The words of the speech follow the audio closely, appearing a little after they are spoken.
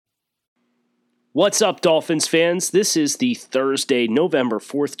What's up, Dolphins fans? This is the Thursday, November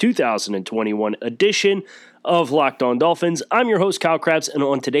 4th, 2021 edition of Locked On Dolphins. I'm your host, Kyle Krabs, and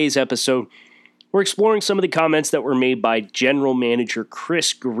on today's episode, we're exploring some of the comments that were made by General Manager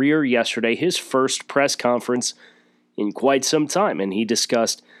Chris Grier yesterday, his first press conference in quite some time, and he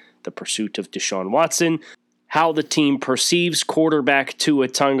discussed the pursuit of Deshaun Watson, how the team perceives quarterback Tua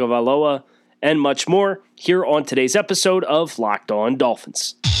Tagovailoa, and much more here on today's episode of Locked On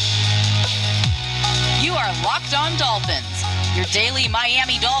Dolphins. You are Locked On Dolphins, your daily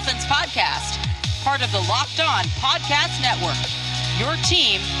Miami Dolphins podcast, part of the Locked On Podcast Network, your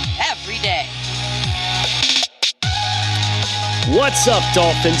team every day. What's up,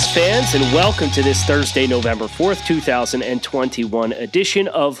 Dolphins fans, and welcome to this Thursday, November 4th, 2021 edition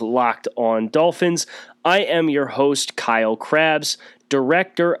of Locked On Dolphins. I am your host, Kyle Krabs,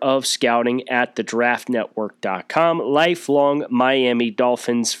 Director of Scouting at thedraftnetwork.com, lifelong Miami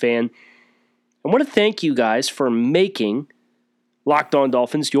Dolphins fan. I want to thank you guys for making Locked On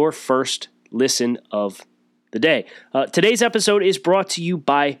Dolphins your first listen of the day. Today's episode is brought to you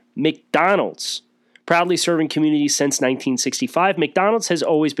by McDonald's. Proudly serving communities since 1965, McDonald's has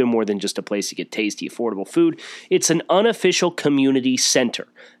always been more than just a place to get tasty, affordable food. It's an unofficial community center.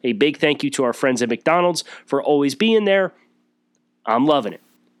 A big thank you to our friends at McDonald's for always being there. I'm loving it.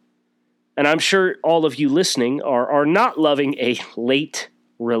 And I'm sure all of you listening are not loving a late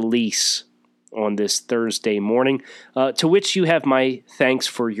release on this Thursday morning, to which you have my thanks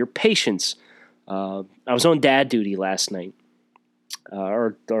for your patience. I was on dad duty last night.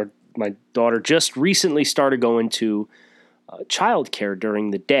 My daughter just recently started going to childcare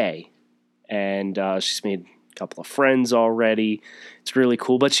during the day, and she's made a couple of friends already. It's really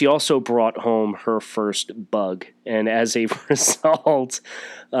cool, but she also brought home her first bug, and as a result,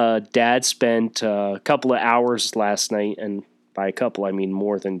 Dad spent a couple of hours last night, and by a couple, I mean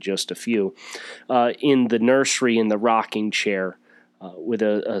more than just a few, in the nursery in the rocking chair with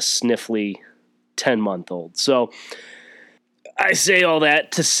a sniffly 10-month-old. So I say all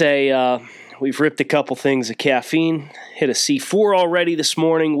that to say we've ripped a couple things of caffeine, hit a C4 already this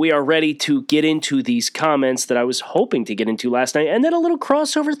morning. We are ready to get into these comments that I was hoping to get into last night, and then a little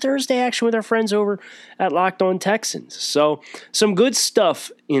crossover Thursday action with our friends over at Locked On Texans. So some good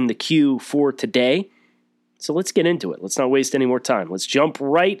stuff in the queue for today. So let's get into it. Let's not waste any more time. Let's jump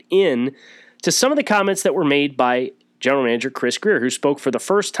right in to some of the comments that were made by General Manager Chris Grier, who spoke for the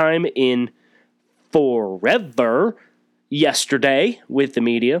first time in forever yesterday with the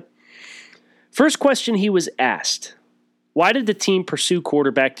media. First question he was asked: why did the team pursue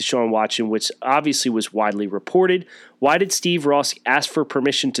quarterback Deshaun Watson, which obviously was widely reported? Why did Steve Ross ask for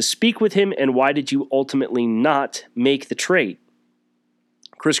permission to speak with him, and why did you ultimately not make the trade?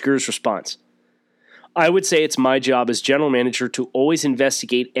 Chris Grier's response: I would say it's my job as general manager to always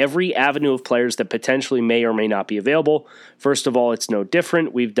investigate every avenue of players that potentially may or may not be available. First of all, it's no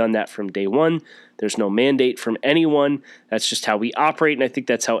different. We've done that from day one. There's no mandate from anyone. That's just how we operate, and I think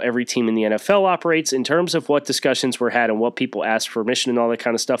that's how every team in the NFL operates. In terms of what discussions were had and what people asked for permission and all that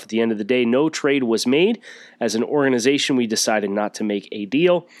kind of stuff, at the end of the day, no trade was made. As an organization, we decided not to make a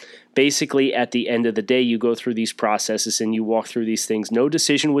deal. Basically, at the end of the day, you go through these processes and you walk through these things. No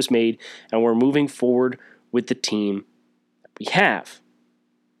decision was made, and we're moving forward with the team that we have.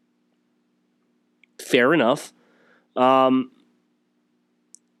 Fair enough.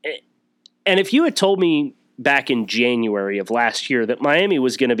 And if you had told me back in January of last year that Miami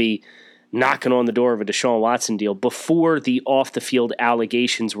was going to be knocking on the door of a Deshaun Watson deal before the off-the-field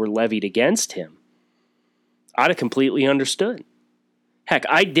allegations were levied against him, I'd have completely understood. Heck,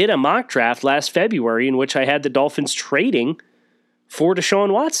 I did a mock draft last February in which I had the Dolphins trading for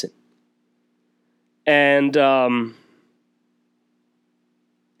Deshaun Watson. And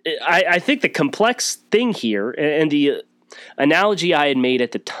I think the complex thing here, and the analogy I had made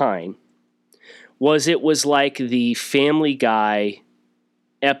at the time, was it was like the Family Guy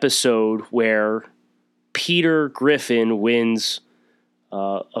episode where Peter Griffin wins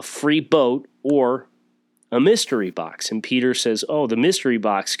a free boat or a mystery box. And Peter says, oh, the mystery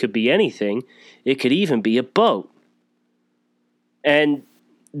box could be anything. It could even be a boat. And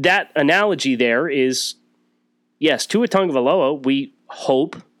that analogy there is, yes, Tua Tagovailoa, we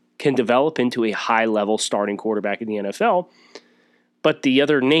hope, can develop into a high-level starting quarterback in the NFL. But the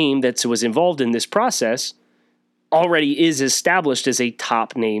other name that was involved in this process already is established as a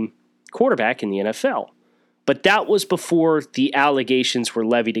top-name quarterback in the NFL. But that was before the allegations were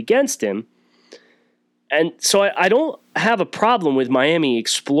levied against him. And so I don't have a problem with Miami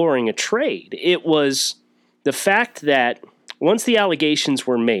exploring a trade. It was the fact that once the allegations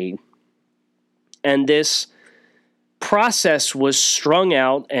were made and this process was strung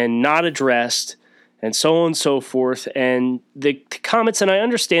out and not addressed and so on and so forth. And the comments, and I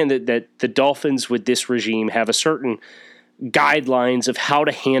understand that the Dolphins with this regime have a certain guidelines of how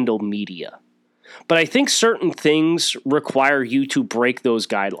to handle media. But I think certain things require you to break those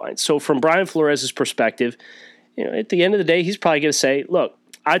guidelines. So from Brian Flores' perspective, at the end of the day, he's probably going to say, look,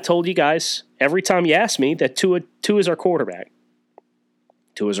 I told you guys every time you asked me that Tua is our quarterback.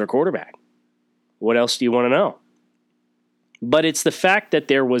 Tua is our quarterback. What else do you want to know? But it's the fact that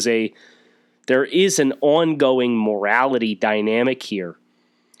there is an ongoing morality dynamic here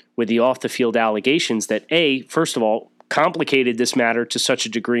with the off-the-field allegations that, first of all, complicated this matter to such a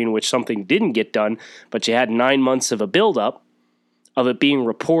degree in which something didn't get done, but you had 9 months of a buildup of it being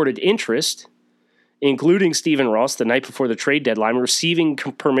reported interest, including Stephen Ross the night before the trade deadline, receiving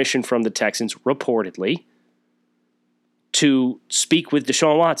permission from the Texans, reportedly, to speak with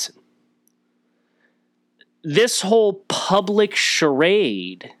Deshaun Watson. This whole public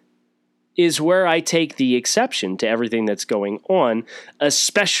charade is where I take the exception to everything that's going on,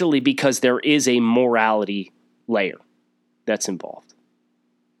 especially because there is a morality layer that's involved.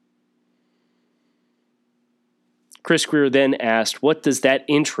 Chris Grier then asked, what does that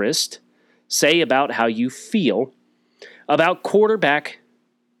interest say about how you feel about quarterback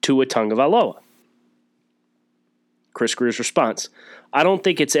Tua Tagovailoa? Chris Grier's response, I don't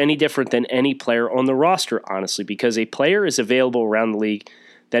think it's any different than any player on the roster, honestly, because a player is available around the league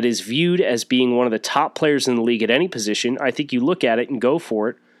that is viewed as being one of the top players in the league at any position. I think you look at it and go for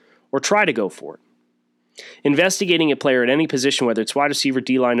it, or try to go for it. Investigating a player at any position, whether it's wide receiver,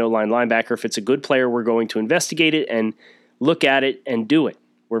 D-line, O-line, linebacker, if it's a good player, we're going to investigate it and look at it and do it.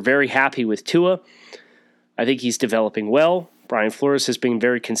 We're very happy with Tua. I think he's developing well. Brian Flores has been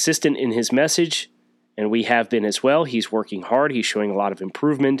very consistent in his message, and we have been as well. He's working hard. He's showing a lot of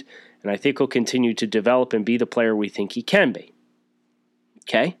improvement, and I think he'll continue to develop and be the player we think he can be.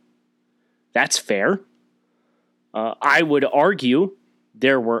 Okay? That's fair. I would argue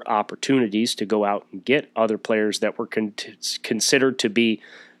there were opportunities to go out and get other players that were considered to be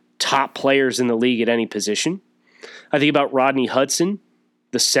top players in the league at any position. I think about Rodney Hudson,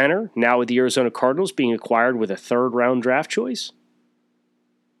 the center, now with the Arizona Cardinals, being acquired with a third-round draft choice.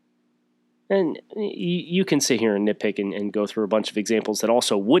 And you can sit here and nitpick and go through a bunch of examples that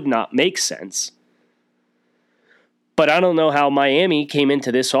also would not make sense. But I don't know how Miami came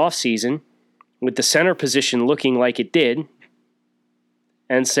into this offseason with the center position looking like it did,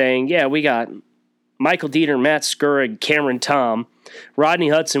 and saying, yeah, we got Michael Dieter, Matt Skurrig, Cameron Tom, Rodney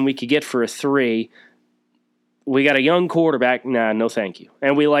Hudson we could get for a 3. We got a young quarterback. Nah, no thank you.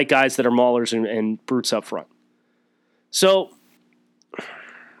 And we like guys that are maulers and brutes up front. So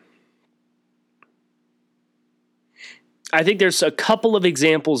I think there's a couple of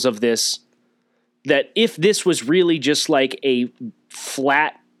examples of this that if this was really just like a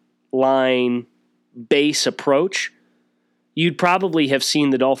flat line base approach, you'd probably have seen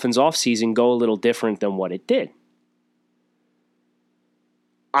the Dolphins offseason go a little different than what it did.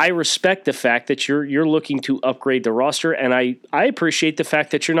 I respect the fact that you're looking to upgrade the roster, and I appreciate the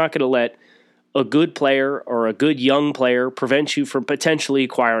fact that you're not going to let a good player or a good young player prevent you from potentially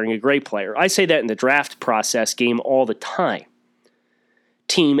acquiring a great player. I say that in the draft process game all the time.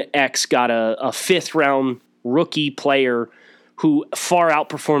 Team X got a fifth-round rookie player who far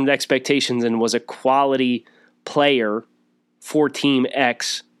outperformed expectations and was a quality player for Team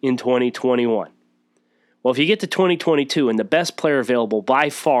X in 2021. Well, if you get to 2022 and the best player available by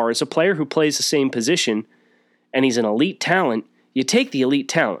far is a player who plays the same position and he's an elite talent, you take the elite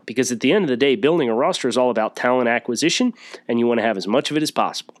talent because at the end of the day, building a roster is all about talent acquisition and you want to have as much of it as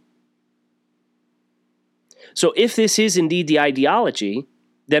possible. So if this is indeed the ideology,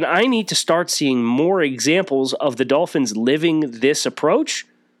 then I need to start seeing more examples of the Dolphins living this approach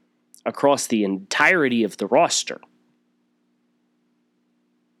across the entirety of the roster.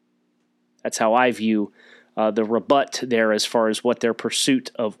 That's how I view the rebut there as far as what their pursuit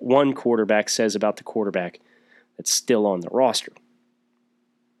of one quarterback says about the quarterback that's still on the roster.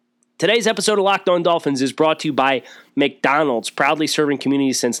 Today's episode of Locked On Dolphins is brought to you by McDonald's, proudly serving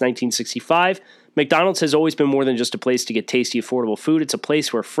communities since 1965. McDonald's has always been more than just a place to get tasty, affordable food. It's a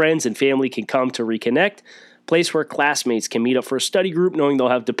place where friends and family can come to reconnect, a place where classmates can meet up for a study group knowing they'll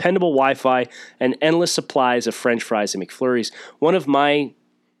have dependable Wi-Fi and endless supplies of French fries and McFlurries. One of my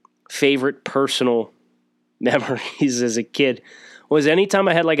favorite personal memories as a kid was anytime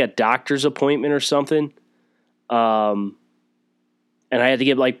I had like a doctor's appointment or something, and I had to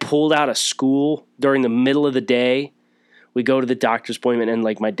get like pulled out of school during the middle of the day. We go to the doctor's appointment and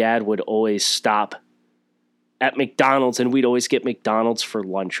like my dad would always stop at McDonald's and we'd always get McDonald's for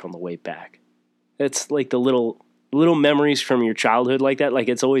lunch on the way back. It's like the little little memories from your childhood like that. Like,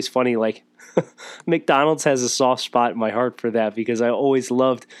 it's always funny, like, McDonald's has a soft spot in my heart for that because I always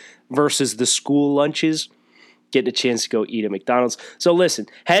loved versus the school lunches, getting a chance to go eat at McDonald's. So listen,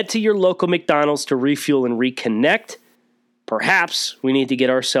 head to your local McDonald's to refuel and reconnect. Perhaps we need to get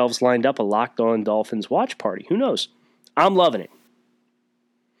ourselves lined up a Locked On Dolphins watch party. Who knows? I'm loving it.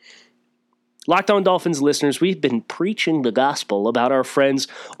 Locked On Dolphins listeners, we've been preaching the gospel about our friends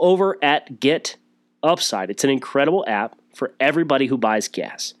over at Get Upside. It's an incredible app for everybody who buys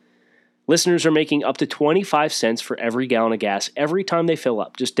gas. Listeners are making up to 25 cents for every gallon of gas every time they fill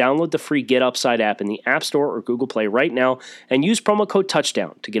up. Just download the free Get Upside app in the App Store or Google Play right now and use promo code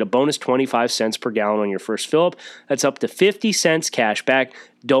Touchdown to get a bonus 25 cents per gallon on your first fill up. That's up to 50 cents cash back.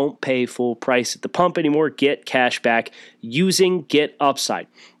 Don't pay full price at the pump anymore. Get cash back using Get Upside.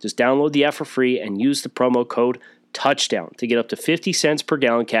 Just download the app for free and use the promo code Touchdown to get up to 50 cents per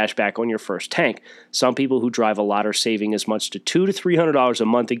gallon cash back on your first tank. Some people who drive a lot are saving as much to $200 to $300 a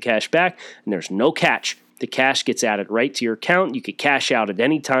month in cash back, and there's no catch. The cash gets added right to your account. You can cash out at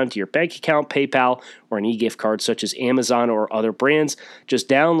any time to your bank account, PayPal, or an e-gift card such as Amazon or other brands. Just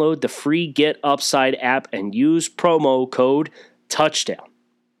download the free Get Upside app and use promo code Touchdown.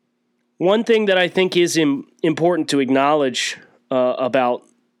 One thing that I think is important to acknowledge about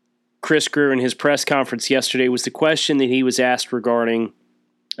Chris Grier in his press conference yesterday was the question that he was asked regarding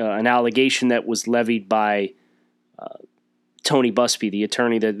an allegation that was levied by Tony Busby, the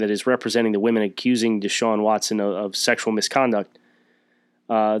attorney that is representing the women accusing Deshaun Watson of sexual misconduct,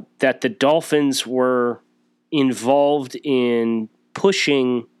 that the Dolphins were involved in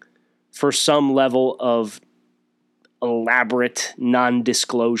pushing for some level of elaborate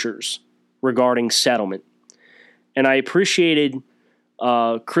non-disclosures regarding settlement. And I appreciated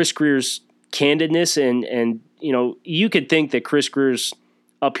Chris Grier's candidness, and you know, you could think that Chris Grier's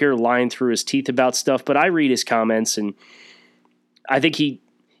up here lying through his teeth about stuff, but I read his comments, and I think he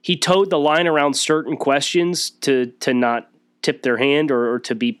towed the line around certain questions to not tip their hand or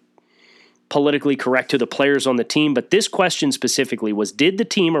to be politically correct to the players on the team. But this question specifically was, did the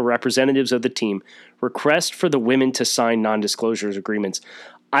team or representatives of the team request for the women to sign non-disclosure agreements?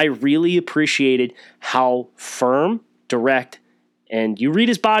 I really appreciated how firm, direct, and you read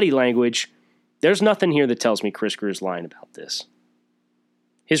his body language, there's nothing here that tells me Chris Grier is lying about this.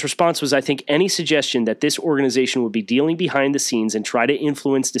 His response was, I think any suggestion that this organization would be dealing behind the scenes and try to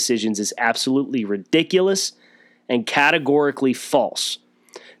influence decisions is absolutely ridiculous and categorically false.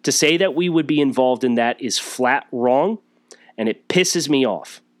 To say that we would be involved in that is flat wrong, and it pisses me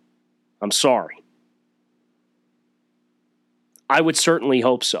off. I'm sorry. I would certainly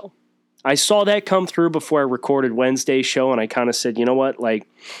hope so. I saw that come through before I recorded Wednesday's show, and I kind of said, you know what, like,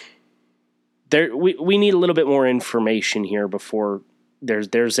 we need a little bit more information here before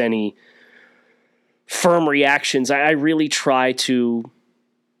there's any firm reactions. I really try to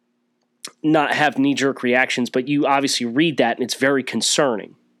not have knee-jerk reactions, but you obviously read that, and it's very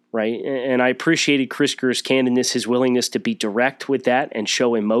concerning, right? And I appreciated Chris Grier's candidness, his willingness to be direct with that and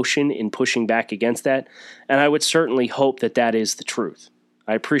show emotion in pushing back against that, and I would certainly hope that that is the truth.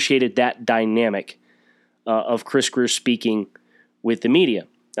 I appreciated that dynamic of Chris Grier speaking with the media.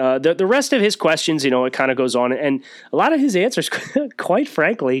 The rest of his questions, you know, it kind of goes on, and a lot of his answers, quite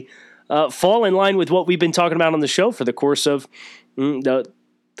frankly, fall in line with what we've been talking about on the show for the course of the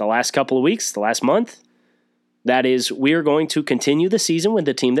last couple of weeks, the last month. That is, we are going to continue the season with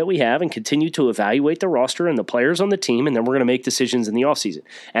the team that we have and continue to evaluate the roster and the players on the team, and then we're going to make decisions in the offseason.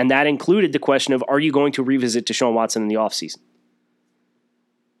 And that included the question of, are you going to revisit Deshaun Watson in the offseason?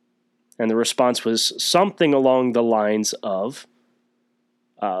 And the response was something along the lines of,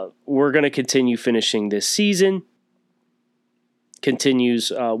 we're going to continue finishing this season.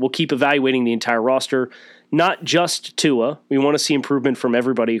 Continues, we'll keep evaluating the entire roster, not just Tua. We want to see improvement from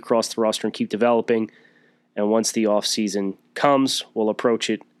everybody across the roster and keep developing. And once the offseason comes, we'll approach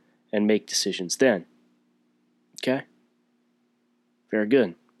it and make decisions then. Okay? Very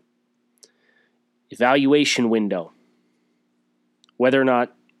good. Evaluation window. Whether or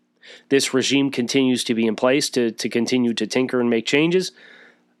not this regime continues to be in place to continue to tinker and make changes,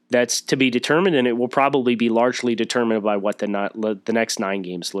 that's to be determined, and it will probably be largely determined by what the next 9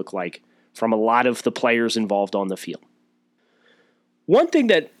 games look like from a lot of the players involved on the field. One thing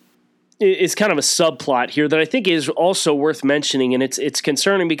that is kind of a subplot here that I think is also worth mentioning, and it's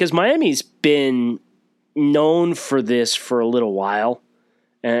concerning because Miami's been known for this for a little while,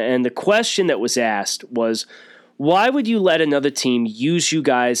 and the question that was asked was, why would you let another team use you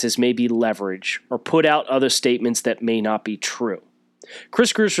guys as maybe leverage or put out other statements that may not be true?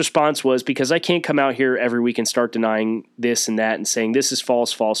 Chris Grier's response was, because I can't come out here every week and start denying this and that and saying this is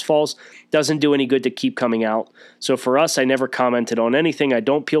false, false, false. Doesn't do any good to keep coming out. So for us, I never commented on anything. I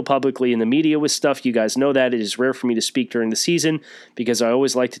don't peel publicly in the media with stuff. You guys know that. It is rare for me to speak during the season because I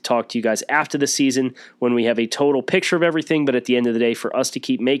always like to talk to you guys after the season when we have a total picture of everything. But at the end of the day, for us to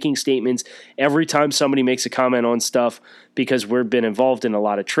keep making statements every time somebody makes a comment on stuff, because we've been involved in a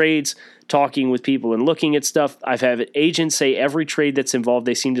lot of trades, talking with people and looking at stuff. I've had agents say every trade that's involved,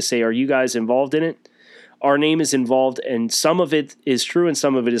 they seem to say, are you guys involved in it? Our name is involved, and some of it is true and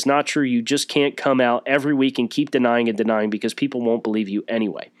some of it is not true. You just can't come out every week and keep denying and denying because people won't believe you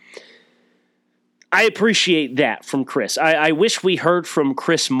anyway. I appreciate that from Chris. I wish we heard from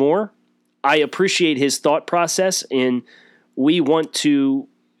Chris more. I appreciate his thought process, and we want to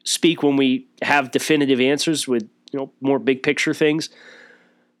speak when we have definitive answers with more big picture things.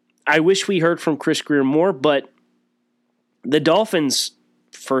 I wish we heard from Chris Grier more, but the Dolphins,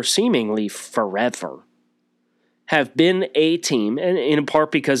 for seemingly forever, have been a team, and in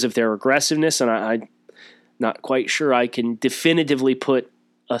part because of their aggressiveness, and I'm not quite sure I can definitively put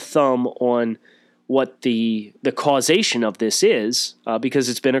a thumb on what the causation of this is, because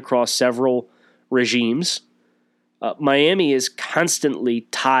it's been across several regimes. Miami is constantly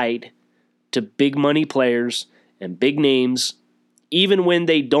tied to big money players and big names, even when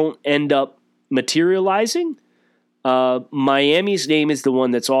they don't end up materializing. Miami's name is the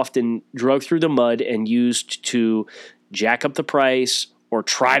one that's often dragged through the mud and used to jack up the price or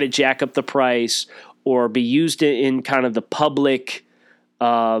try to jack up the price or be used in kind of the public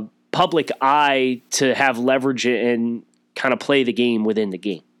eye to have leverage and kind of play the game within the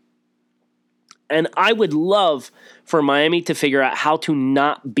game. And I would love for Miami to figure out how to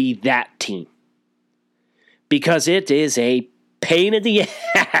not be that team, because it is a pain in the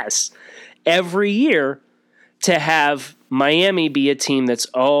ass every year to have Miami be a team that's,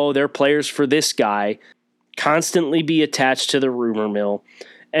 they're players for this guy, constantly be attached to the rumor mill.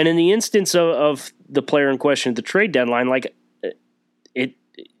 And in the instance of the player in question at the trade deadline,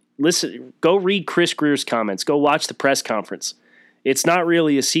 listen, go read Chris Grier's comments, go watch the press conference. It's not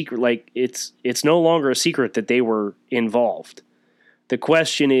really a secret. It's no longer a secret that they were involved. The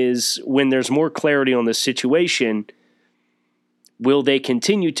question is, when there's more clarity on the situation, will they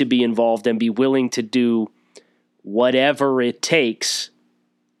continue to be involved and be willing to do whatever it takes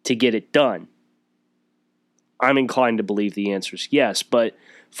to get it done? I'm inclined to believe the answer is yes, but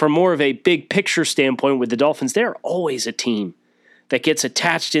from more of a big picture standpoint with the Dolphins, they're always a team that gets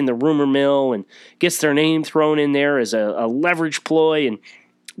attached in the rumor mill and gets their name thrown in there as a leverage ploy, and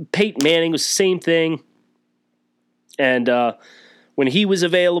Peyton Manning was the same thing. And when he was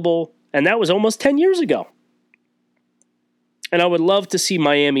available, and that was almost 10 years ago. And I would love to see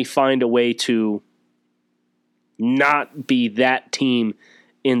Miami find a way to not be that team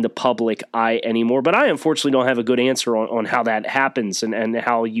in the public eye anymore. But I unfortunately don't have a good answer on how that happens and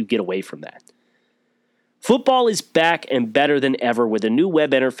how you get away from that. Football is back and better than ever with a new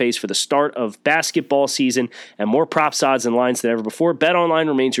web interface for the start of basketball season and more props, odds, and lines than ever before. BetOnline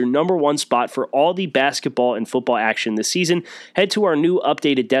remains your number one spot for all the basketball and football action this season. Head to our new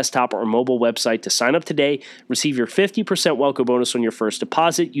updated desktop or mobile website to sign up today. Receive your 50% welcome bonus on your first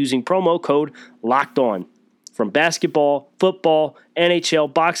deposit using promo code LOCKEDON. From basketball, football,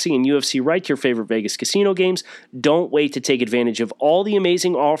 NHL, boxing, and UFC, right to your favorite Vegas casino games. Don't wait to take advantage of all the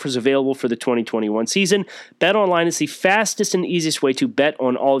amazing offers available for the 2021 season. BetOnline is the fastest and easiest way to bet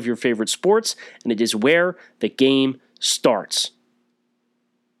on all of your favorite sports, and it is where the game starts.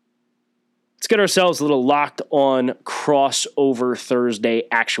 Let's get ourselves a little Locked On crossover Thursday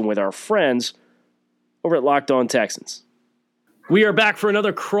action with our friends over at Locked On Texans. We are back for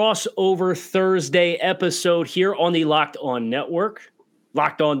another crossover Thursday episode here on the Locked On Network.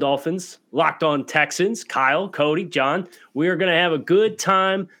 Locked On Dolphins, Locked On Texans, Kyle, Cody, John. We are going to have a good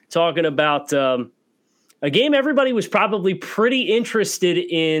time talking about a game everybody was probably pretty interested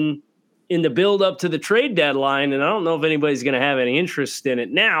in the build-up to the trade deadline, and I don't know if anybody's going to have any interest in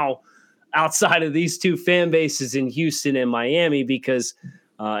it now outside of these two fan bases in Houston and Miami, because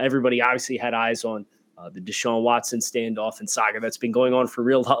everybody obviously had eyes on the Deshaun Watson standoff and saga that's been going on for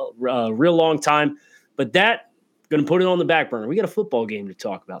real long time. But that, going to put it on the back burner. We got a football game to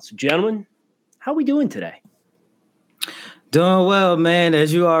talk about. So, gentlemen, how are we doing today? Doing well, man.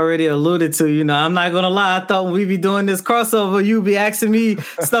 As you already alluded to, I'm not going to lie. I thought when we be doing this crossover, you'd be asking me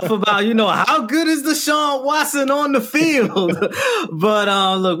stuff about, how good is Deshaun Watson on the field?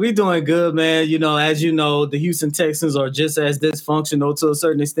 But look, we doing good, man. As you know, the Houston Texans are just as dysfunctional to a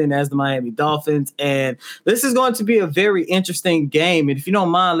certain extent as the Miami Dolphins. And this is going to be a very interesting game. And if you don't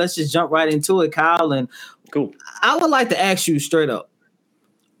mind, let's just jump right into it, Kyle. And cool. I would like to ask you straight up,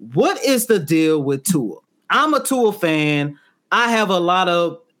 What is the deal with Tua? I'm a Tua fan. I have a lot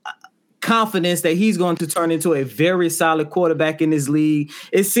of confidence that he's going to turn into a very solid quarterback in this league.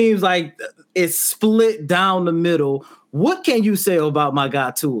 It seems like it's split down the middle. What can you say about my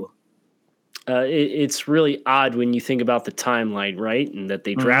guy Tua? It's really odd when you think about the timeline, right? And that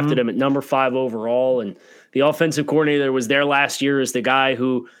they drafted him at number 5 overall, and the offensive coordinator was there last year as the guy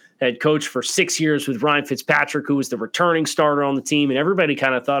who had coached for 6 years with Ryan Fitzpatrick, who was the returning starter on the team. And everybody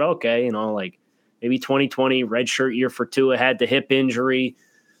kind of thought, okay, like maybe 2020 redshirt year for Tua, had the hip injury,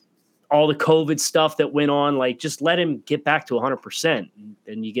 all the COVID stuff that went on, like just let him get back to 100%.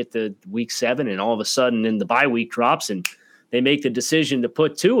 And you get to week 7 and all of a sudden in the bye week drops and they make the decision to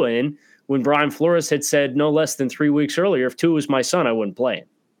put Tua in when Brian Flores had said no less than 3 weeks earlier, if Tua was my son, I wouldn't play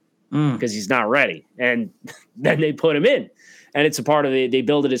him because he's not ready. And then they put him in. And it's a part of they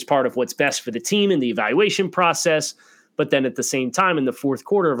build it as part of what's best for the team in the evaluation process. But then at the same time, in the fourth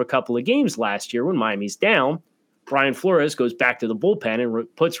quarter of a couple of games last year when Miami's down, Brian Flores goes back to the bullpen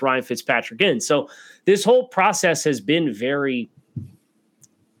and puts Ryan Fitzpatrick in. So this whole process has been very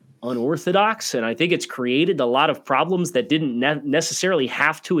unorthodox, and I think it's created a lot of problems that didn't necessarily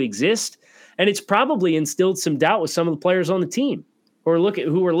have to exist. And it's probably instilled some doubt with some of the players on the team who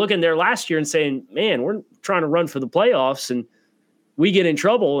were looking there last year and saying, man, we're trying to run for the playoffs and we get in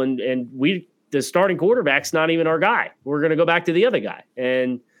trouble and the starting quarterback's not even our guy. We're going to go back to the other guy.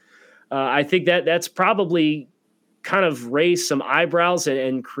 And I think that's probably kind of raised some eyebrows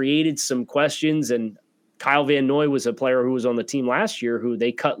and created some questions. And Kyle Van Noy was a player who was on the team last year who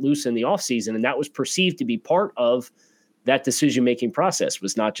they cut loose in the offseason, and that was perceived to be part of that decision-making process. It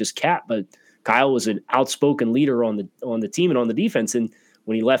was not just Cat, but Kyle was an outspoken leader on the team and on the defense. And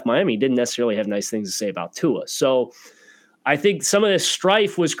when he left Miami, he didn't necessarily have nice things to say about Tua. So I think some of this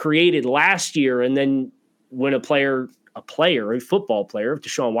strife was created last year. And then when a football player of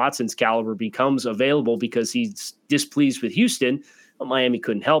Deshaun Watson's caliber becomes available because he's displeased with Houston, Miami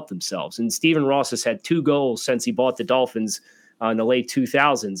couldn't help themselves. And Stephen Ross has had 2 goals since he bought the Dolphins in the late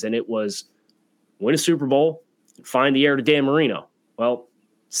 2000s. And it was win a Super Bowl, find the heir to Dan Marino. Well,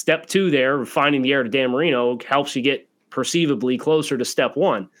 step 2 there, finding the heir to Dan Marino, helps you get perceivably closer to step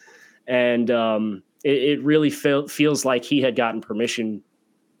 1. And it really feels like he had gotten permission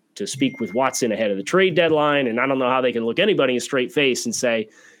to speak with Watson ahead of the trade deadline. And I don't know how they can look anybody in a straight face and say,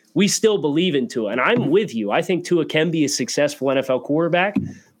 we still believe in Tua. And I'm with you. I think Tua can be a successful NFL quarterback,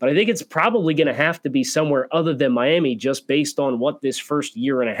 but I think it's probably going to have to be somewhere other than Miami just based on what this first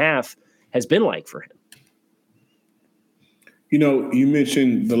year and a half has been like for him. You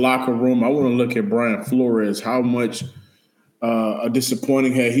mentioned the locker room. I want to look at Brian Flores. How much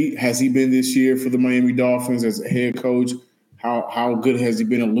disappointing has he been this year for the Miami Dolphins as a head coach? How good has he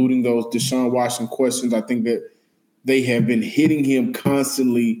been eluding those Deshaun Watson questions? I think that they have been hitting him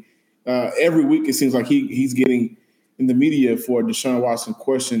constantly. Every week it seems like he's getting in the media for a Deshaun Watson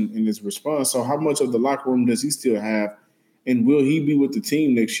question in his response. So how much of the locker room does he still have? And will he be with the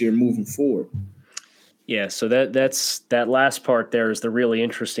team next year moving forward? Yeah, so that last part there is the really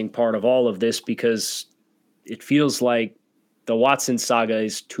interesting part of all of this, because it feels like the Watson saga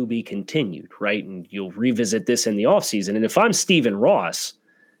is to be continued, right? And you'll revisit this in the offseason. And if I'm Stephen Ross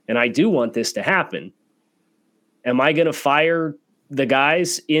and I do want this to happen, am I going to fire the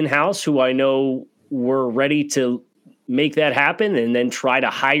guys in-house who I know were ready to make that happen and then try to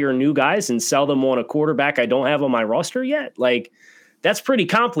hire new guys and sell them on a quarterback I don't have on my roster yet? Like, that's pretty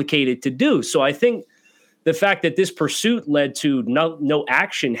complicated to do. So I think the fact that this pursuit led to no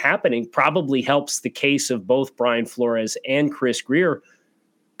action happening probably helps the case of both Brian Flores and Chris Grier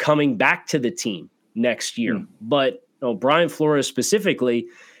coming back to the team next year. But Brian Flores specifically,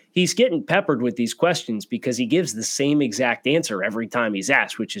 he's getting peppered with these questions because he gives the same exact answer every time he's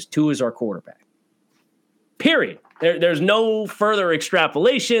asked, which is Tua is our quarterback. Period. There's no further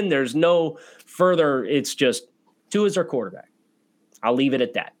extrapolation. There's no further. It's just Tua is our quarterback. I'll leave it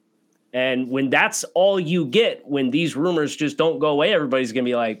at that. And when that's all you get, when these rumors just don't go away, everybody's going to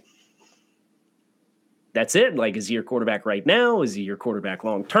be like, that's it. Like, is he your quarterback right now? Is he your quarterback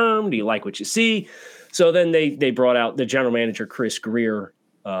long term? Do you like what you see? So then they brought out the general manager, Chris Grier,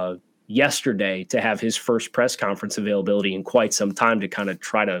 yesterday to have his first press conference availability in quite some time to kind of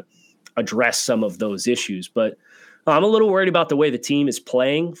try to address some of those issues. But I'm a little worried about the way the team is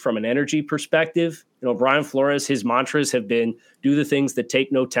playing from an energy perspective. Brian Flores, his mantras have been do the things that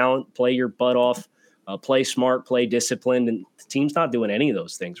take no talent, play your butt off, play smart, play disciplined. And the team's not doing any of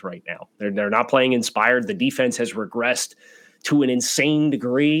those things right now. They're not playing inspired. The defense has regressed to an insane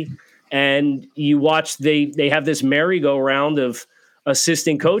degree. And you watch, they have this merry-go-round of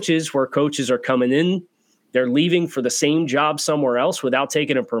assistant coaches where coaches are coming in They're leaving for the same job somewhere else without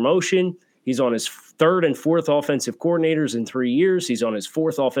taking a promotion. He's on his third and fourth offensive coordinators in 3 years. He's on his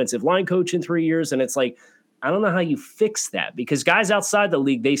fourth offensive line coach in 3 years. And it's like, I don't know how you fix that, because guys outside the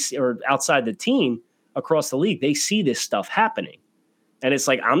league, or outside the team across the league, they see this stuff happening. And it's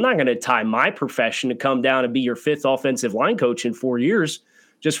like, I'm not going to tie my profession to come down and be your fifth offensive line coach in 4 years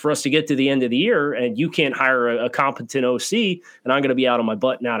just for us to get to the end of the year. And you can't hire a competent OC, and I'm going to be out on my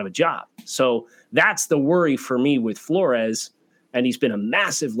butt and out of a job. So that's the worry for me with Flores. And he's been a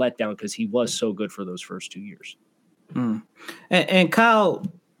massive letdown because he was so good for those first 2 years. And Kyle,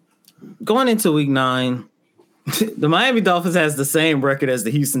 going into week 9, the Miami Dolphins has the same record as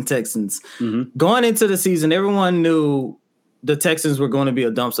the Houston Texans. Going into the season, everyone knew the Texans were going to be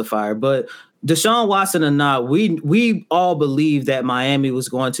a dumpster fire, but Deshaun Watson or not, we all believed that Miami was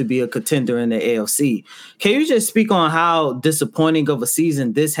going to be a contender in the AFC. Can you just speak on how disappointing of a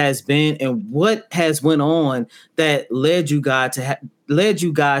season this has been, and what has went on that led you guys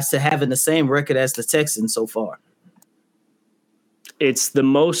to having the same record as the Texans so far? It's the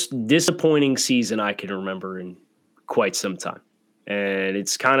most disappointing season I can remember in quite some time. And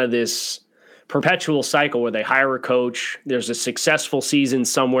it's kind of this perpetual cycle where they hire a coach, there's a successful season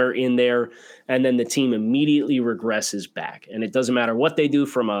somewhere in there, and then the team immediately regresses back. And it doesn't matter what they do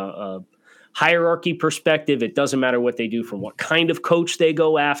from a hierarchy perspective. It doesn't matter what they do from what kind of coach they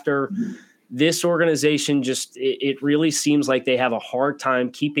go after. This organization it really seems like they have a hard time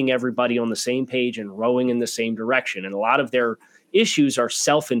keeping everybody on the same page and rowing in the same direction. And a lot of their issues are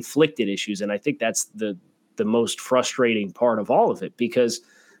self-inflicted issues. And I think that's the most frustrating part of all of it, because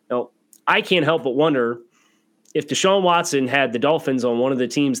I can't help but wonder if Deshaun Watson had the Dolphins on one of the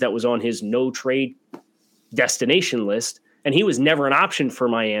teams that was on his no trade destination list, and he was never an option for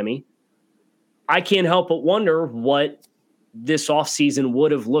Miami. I can't help but wonder what this offseason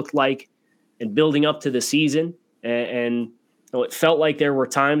would have looked like in building up to the season. And it felt like there were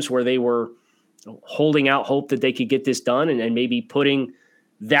times where they were holding out hope that they could get this done, and maybe putting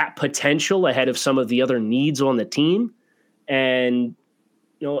that potential ahead of some of the other needs on the team. And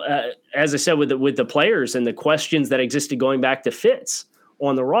as I said, with the players and the questions that existed going back to Fitz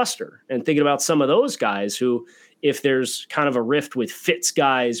on the roster, and thinking about some of those guys who, if there's kind of a rift with Fitz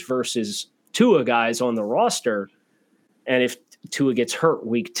guys versus Tua guys on the roster, and if Tua gets hurt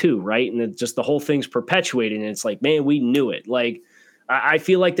week 2, right? And just the whole thing's perpetuating. And it's like, man, we knew it. Like, I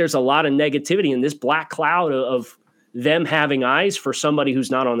feel like there's a lot of negativity in this black cloud of them having eyes for somebody who's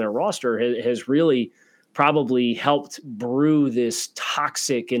not on their roster has really probably helped brew this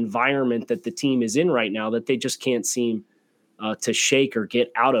toxic environment that the team is in right now that they just can't seem to shake or get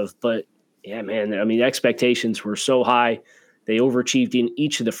out of. But yeah, man, I mean, the expectations were so high. They overachieved in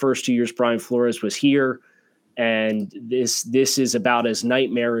each of the first 2 years Brian Flores was here. And this is about as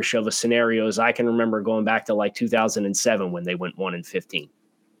nightmarish of a scenario as I can remember, going back to like 2007 when they went 1-15.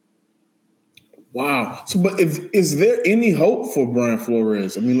 Wow. So, but is there any hope for Brian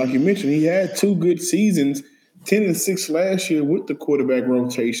Flores? I mean, like you mentioned, he had 2 good seasons, 10-6 last year with the quarterback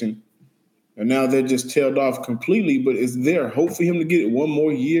rotation, and now they're just tailed off completely. But is there hope for him to get it one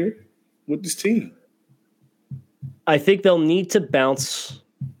more year with this team? I think they'll need to bounce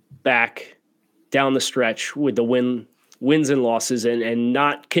back down the stretch with the wins and losses and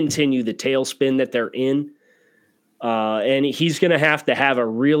not continue the tailspin that they're in. And he's going to have a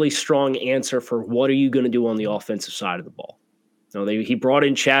really strong answer for what are you going to do on the offensive side of the ball. He brought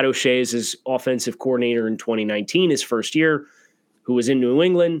in Chad O'Shea as his offensive coordinator in 2019, his first year, who was in New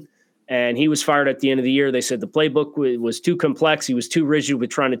England, and he was fired at the end of the year. They said the playbook was too complex. He was too rigid with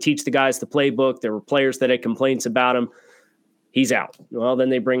trying to teach the guys the playbook. There were players that had complaints about him. He's out. Well, then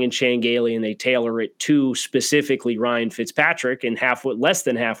they bring in Shane Gailey and they tailor it to specifically Ryan Fitzpatrick, and less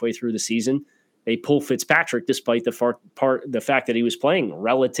than halfway through the season, they pull Fitzpatrick despite the fact that he was playing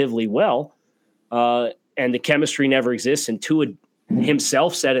relatively well, and the chemistry never exists. And Tua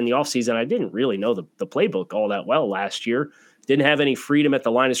himself said in the offseason, I didn't really know the playbook all that well last year. Didn't have any freedom at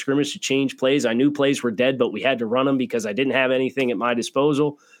the line of scrimmage to change plays. I knew plays were dead, but we had to run them because I didn't have anything at my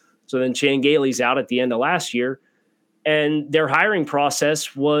disposal. So then Shane Gailey's out at the end of last year. And their hiring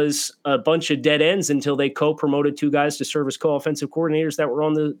process was a bunch of dead ends until they co-promoted 2 guys to serve as co-offensive coordinators that were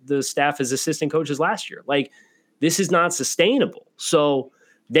on the staff as assistant coaches last year. Like, this is not sustainable. So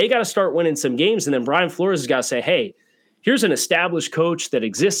they got to start winning some games. And then Brian Flores has got to say, hey, here's an established coach that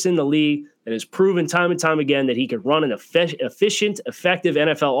exists in the league that has proven time and time again that he could run an efficient, effective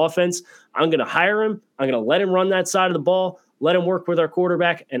NFL offense. I'm going to hire him. I'm going to let him run that side of the ball, let him work with our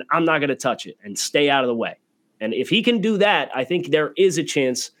quarterback, and I'm not going to touch it and stay out of the way. And if he can do that, I think there is a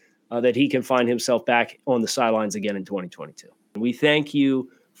chance that he can find himself back on the sidelines again in 2022. We thank you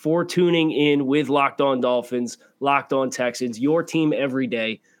for tuning in with Locked On Dolphins, Locked On Texans, your team every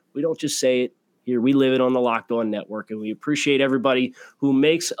day. We don't just say it here. We live it on the Locked On Network, and we appreciate everybody who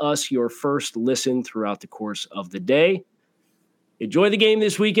makes us your first listen throughout the course of the day. Enjoy the game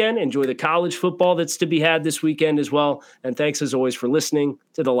this weekend. Enjoy the college football that's to be had this weekend as well. And thanks, as always, for listening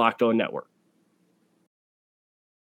to the Locked On Network.